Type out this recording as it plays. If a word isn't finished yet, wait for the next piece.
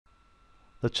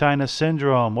the China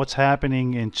syndrome. What's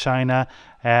happening in China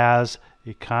as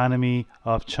the economy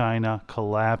of China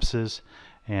collapses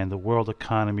and the world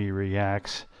economy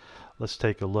reacts. Let's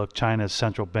take a look. China's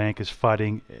central bank is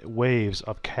fighting waves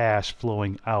of cash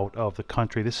flowing out of the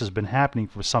country. This has been happening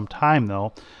for some time,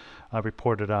 though. I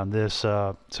reported on this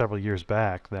several years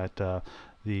back that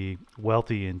the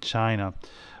wealthy in China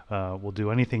will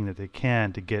do anything that they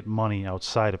can to get money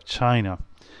outside of China,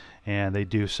 and they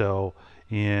do so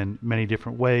in many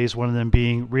different ways, one of them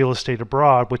being real estate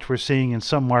abroad, which we're seeing in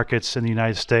some markets in the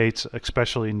United States,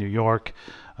 especially in New York.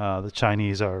 The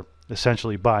Chinese are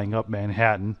essentially buying up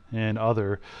Manhattan and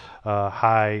other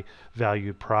high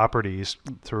valued properties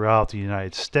throughout the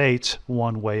United States,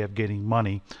 one way of getting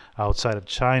money outside of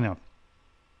China.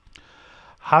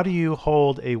 How do you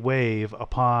hold a wave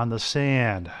upon the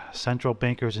sand? Central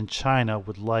bankers in China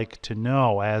would like to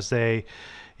know, as they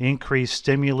increase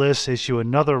stimulus, issue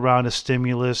another round of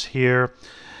stimulus here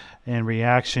in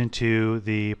reaction to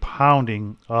the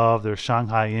pounding of their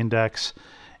Shanghai index,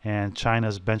 and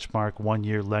China's benchmark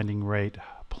one-year lending rate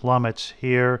plummets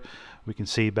here. We can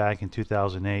see back in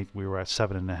 2008 we were at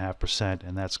 7.5%,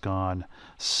 and that's gone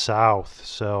south.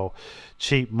 So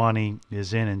cheap money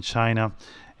is in China,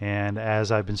 and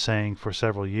as I've been saying for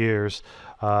several years,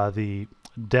 the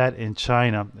debt in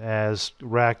China has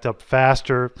racked up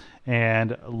faster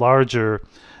and larger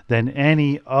than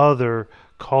any other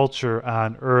culture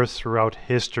on earth throughout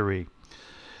history.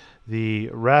 The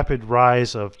rapid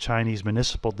rise of Chinese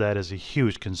municipal debt is a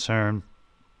huge concern.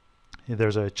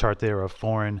 There's a chart there of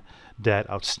foreign debt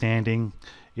outstanding.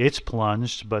 It's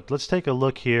plunged, but let's take a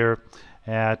look here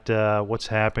at what's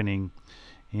happening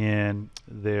in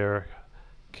their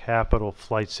capital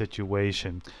flight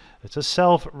situation. It's a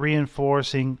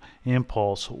self-reinforcing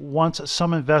impulse. Once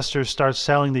some investors start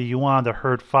selling the yuan, the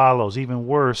herd follows. Even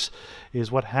worse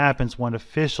is what happens when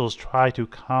officials try to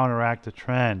counteract the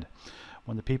trend.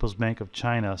 When the People's Bank of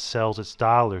China sells its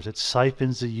dollars, it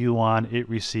siphons the yuan it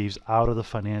receives out of the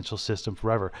financial system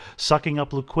forever, sucking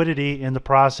up liquidity in the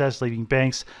process, leaving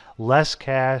banks less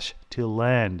cash to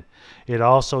lend. It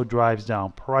also drives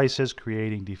down prices,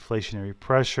 creating deflationary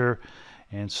pressure,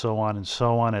 and so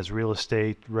on as real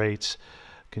estate rates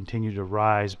continue to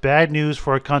rise. Bad news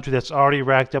for a country that's already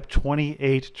racked up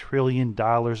 $28 trillion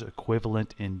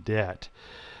equivalent in debt.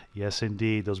 Yes,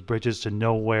 indeed, those bridges to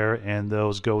nowhere and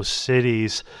those ghost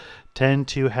cities tend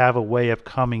to have a way of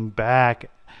coming back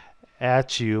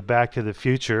at you, back to the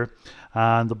future.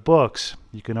 On the books,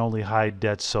 you can only hide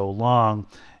debt so long,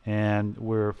 and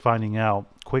we're finding out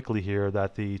quickly here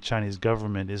that the Chinese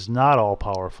government is not all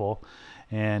powerful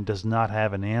and does not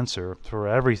have an answer for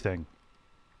everything.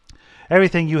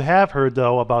 Everything you have heard,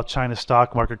 though, about China's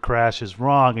stock market crash is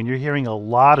wrong, and you're hearing a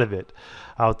lot of it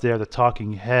out there, the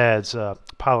talking heads,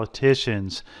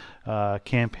 politicians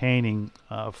campaigning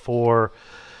for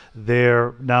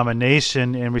their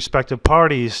nomination in respective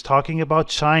parties, talking about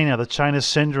China, the China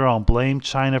syndrome, blame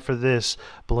China for this,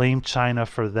 blame China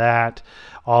for that.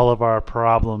 All of our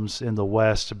problems in the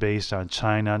West are based on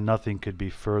China. Nothing could be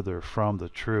further from the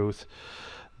truth.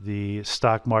 The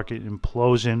stock market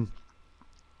implosion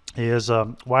is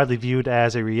widely viewed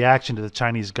as a reaction to the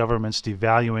Chinese government's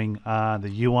devaluing the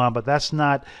yuan, but that's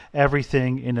not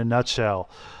everything in a nutshell.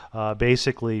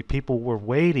 Basically, people were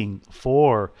waiting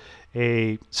for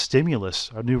a stimulus,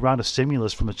 a new round of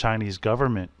stimulus from the Chinese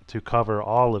government to cover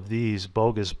all of these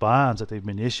bogus bonds that they've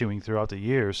been issuing throughout the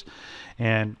years.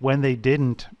 And when they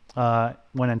didn't,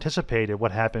 when anticipated,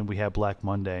 what happened? We had Black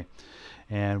Monday.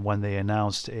 And when they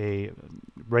announced a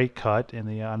rate cut and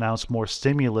they announced more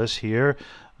stimulus here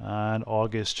on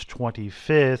August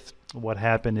 25th, what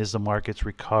happened is the markets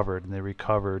recovered, and they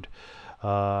recovered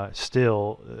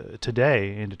still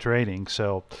today into trading.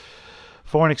 So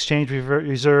foreign exchange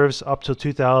reserves up to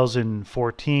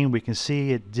 2014, we can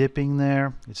see it dipping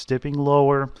there. It's dipping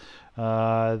lower.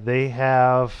 They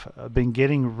have been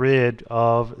getting rid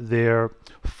of their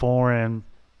foreign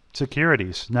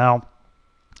securities. Now,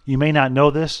 you may not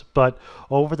know this, but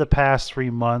over the past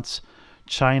 3 months,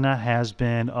 China has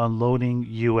been unloading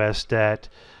U.S. debt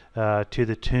to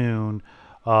the tune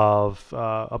of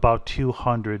about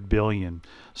 $200 billion.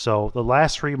 So the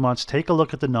last 3 months, take a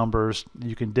look at the numbers.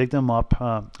 You can dig them up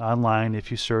online.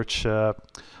 If you search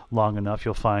long enough,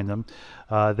 you'll find them.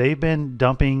 They've been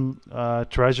dumping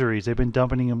treasuries. They've been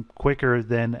dumping them quicker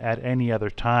than at any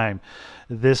other time.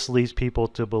 This leads people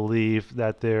to believe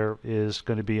that there is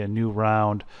going to be a new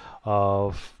round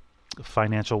of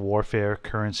financial warfare,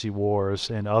 currency wars,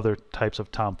 and other types of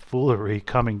tomfoolery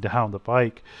coming down the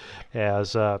pike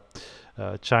as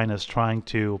China's trying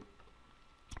to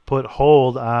put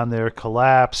hold on their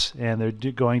collapse, and they're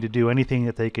going to do anything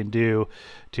that they can do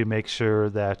to make sure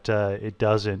that it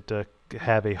doesn't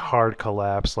have a hard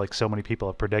collapse like so many people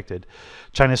have predicted.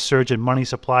 China's surge in money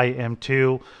supply,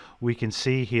 M2, we can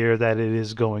see here that it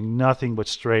is going nothing but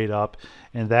straight up,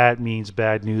 and that means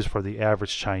bad news for the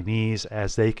average Chinese,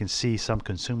 as they can see some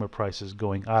consumer prices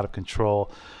going out of control.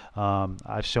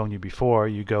 I've shown you before,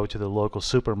 you go to the local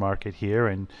supermarket here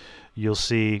and you'll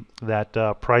see that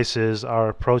prices are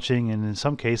approaching, and in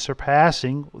some cases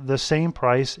surpassing, the same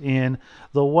price in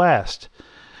the West.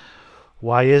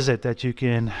 Why is it that you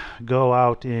can go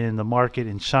out in the market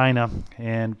in China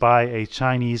and buy a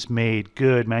Chinese-made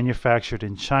good manufactured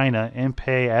in China and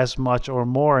pay as much or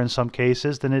more in some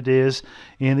cases than it is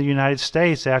in the United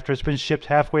States after it's been shipped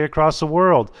halfway across the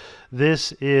world?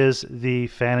 This is the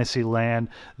fantasy land.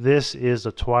 This is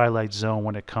the twilight zone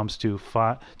when it comes to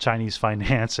Chinese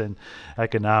finance and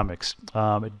economics.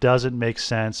 It doesn't make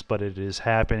sense, but it is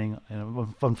happening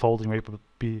and unfolding right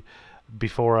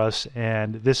before us,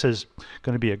 and this is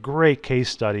going to be a great case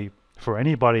study for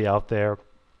anybody out there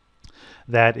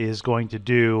that is going to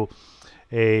do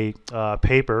a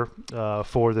paper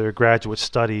for their graduate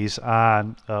studies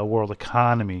on world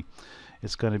economy.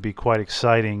 It's going to be quite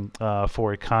exciting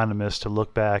for economists to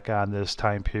look back on this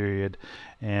time period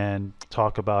and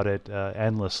talk about it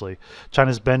endlessly.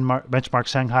 China's benchmark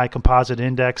Shanghai Composite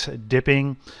Index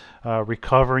dipping,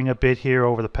 recovering a bit here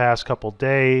over the past couple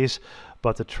days,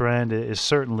 but the trend is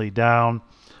certainly down.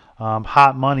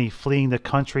 Hot money fleeing the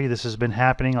country. This has been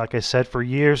happening, like I said, for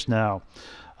years now,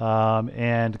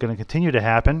 and going to continue to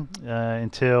happen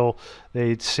until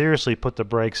they seriously put the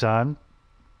brakes on.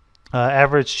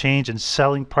 Average change in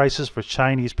selling prices for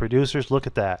Chinese producers, look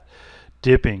at that,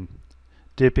 dipping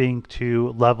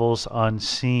to levels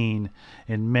unseen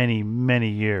in many, many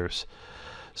years.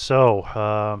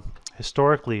 So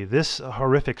historically, this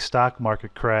horrific stock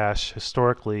market crash,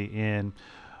 historically in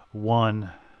one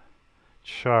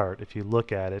chart, if you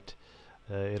look at it,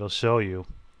 it'll show you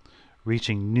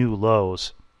reaching new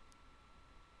lows.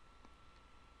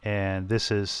 And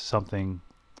this is something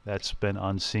that's been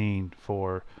unseen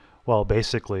for, well,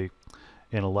 basically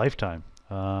in a lifetime.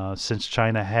 Since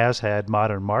China has had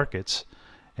modern markets,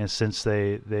 and since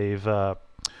they've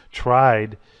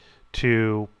tried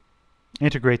to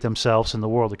integrate themselves in the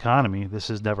world economy, this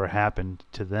has never happened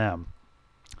to them.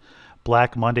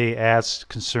 Black Monday adds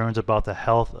concerns about the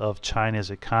health of China's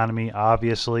economy.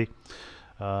 Obviously,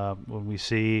 when we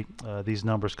see these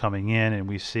numbers coming in, and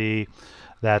we see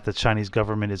that the Chinese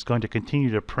government is going to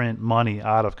continue to print money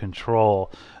out of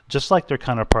control, just like their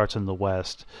counterparts in the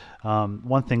West.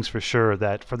 One thing's for sure,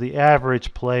 that for the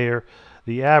average player,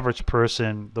 the average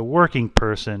person, the working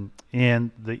person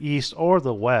in the East or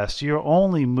the West, your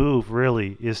only move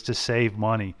really is to save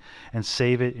money and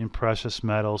save it in precious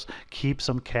metals. Keep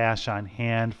some cash on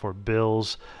hand for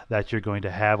bills that you're going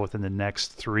to have within the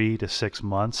next 3 to 6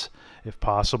 months, if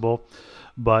possible.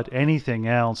 But anything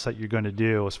else that you're going to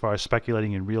do as far as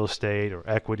speculating in real estate or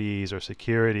equities or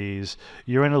securities,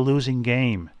 you're in a losing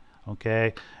game,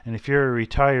 okay? And if you're a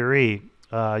retiree,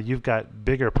 you've got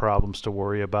bigger problems to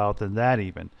worry about than that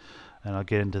even. And I'll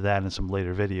get into that in some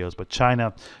later videos. But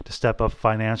China, to step up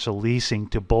financial leasing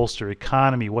to bolster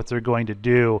economy, what they're going to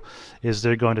do is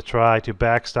they're going to try to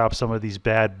backstop some of these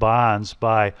bad bonds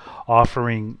by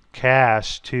offering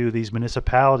cash to these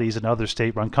municipalities and other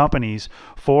state-run companies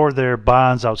for their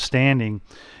bonds outstanding,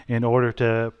 in order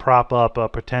to prop up a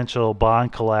potential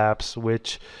bond collapse,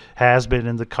 which has been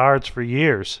in the cards for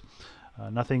years.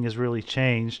 Nothing has really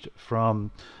changed from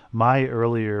my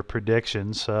earlier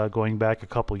predictions going back a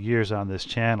couple years on this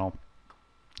channel.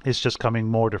 It's just coming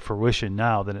more to fruition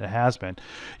now than it has been.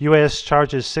 U.S.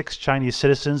 charges 6 Chinese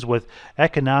citizens with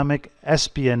economic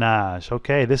espionage.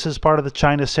 Okay, this is part of the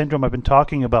China syndrome I've been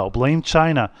talking about. Blame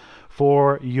China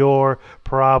for your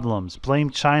problems.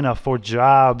 Blame China for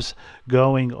jobs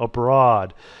going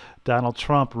abroad. Donald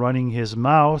Trump running his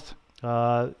mouth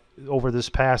over this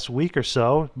past week or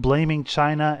so, blaming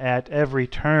China at every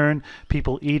turn,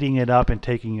 people eating it up and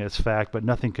taking it as fact, but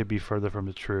nothing could be further from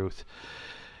the truth.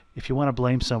 If you want to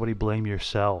blame somebody, blame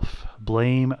yourself.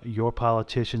 Blame your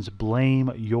politicians.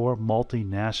 Blame your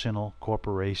multinational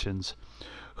corporations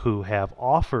who have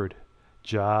offered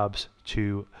jobs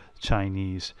to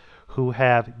Chinese, who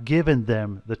have given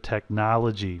them the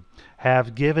technology,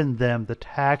 have given them the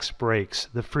tax breaks,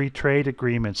 the free trade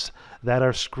agreements that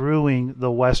are screwing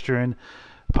the Western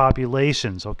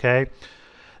populations, okay?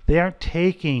 They aren't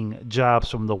taking jobs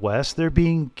from the West. They're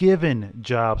being given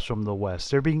jobs from the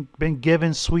West. They're being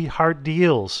given sweetheart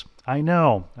deals. I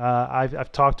know.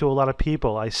 I've talked to a lot of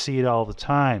people. I see it all the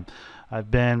time. I've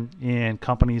been in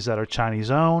companies that are Chinese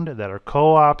owned, that are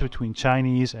co-ops between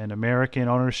Chinese and American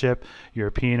ownership,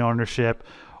 European ownership,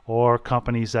 or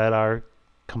companies that are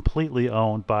completely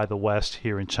owned by the West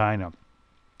here in China.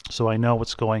 So I know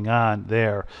what's going on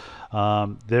there.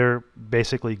 They're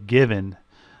basically given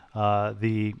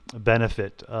the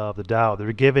benefit of the doubt.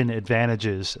 They're given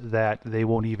advantages that they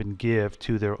won't even give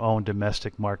to their own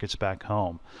domestic markets back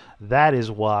home. That is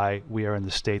why we are in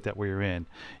the state that we're in.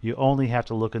 You only have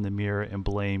to look in the mirror and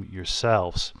blame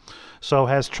yourselves. So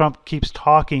as Trump keeps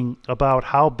talking about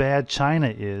how bad China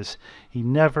is, he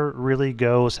never really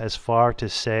goes as far to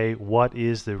say what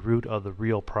is the root of the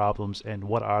real problems and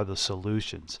what are the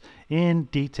solutions. In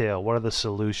detail, what are the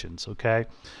solutions, okay?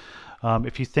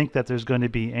 If you think that there's going to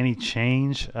be any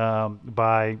change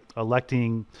by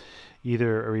electing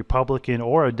either a Republican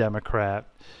or a Democrat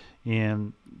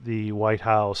in the White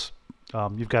House,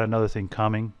 you've got another thing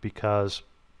coming, because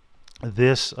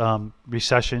this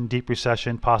recession, deep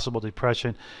recession, possible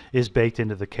depression is baked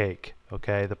into the cake.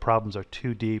 Okay, the problems are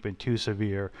too deep and too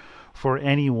severe for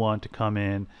anyone to come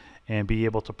in and be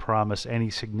able to promise any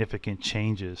significant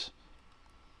changes.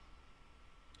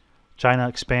 China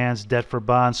expands debt for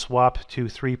bond swap to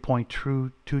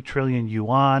 3.22 trillion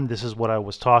yuan. This is what I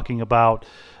was talking about.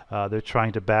 They're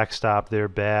trying to backstop their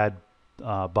bad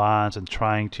bonds and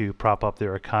trying to prop up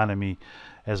their economy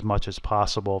as much as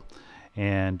possible.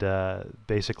 And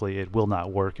basically it will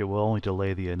not work. It will only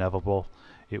delay the inevitable.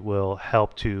 It will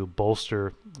help to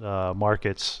bolster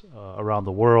markets around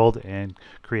the world and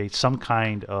create some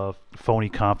kind of phony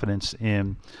confidence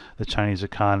in the Chinese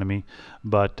economy.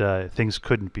 But things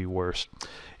couldn't be worse.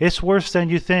 It's worse than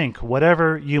you think.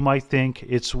 Whatever you might think,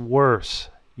 it's worse.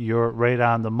 You're right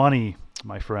on the money,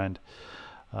 my friend.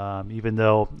 Even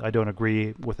though I don't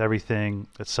agree with everything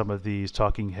that some of these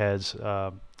talking heads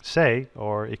say,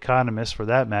 or economists for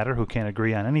that matter, who can't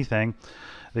agree on anything,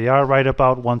 they are right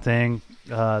about one thing.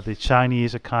 The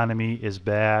Chinese economy is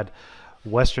bad.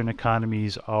 Western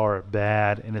economies are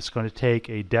bad, and it's going to take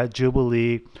a debt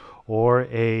jubilee or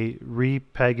a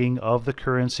repegging of the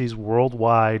currencies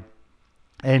worldwide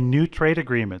and new trade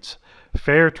agreements,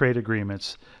 fair trade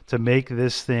agreements, to make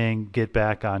this thing get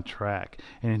back on track.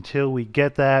 And until we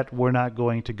get that, we're not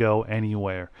going to go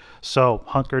anywhere. So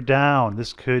hunker down.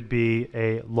 This could be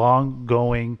a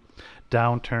long-going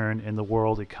downturn in the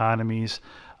world economies.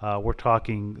 We're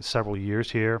talking several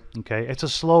years here. Okay, it's a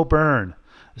slow burn.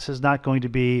 This is not going to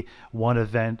be one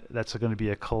event that's going to be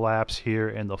a collapse here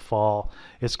in the fall.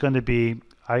 It's going to be,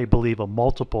 I believe, a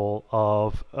multiple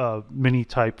of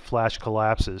mini-type flash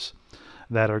collapses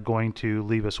that are going to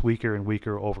leave us weaker and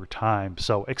weaker over time.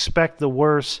 So expect the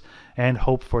worst and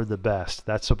hope for the best.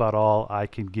 That's about all I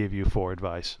can give you for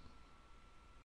advice.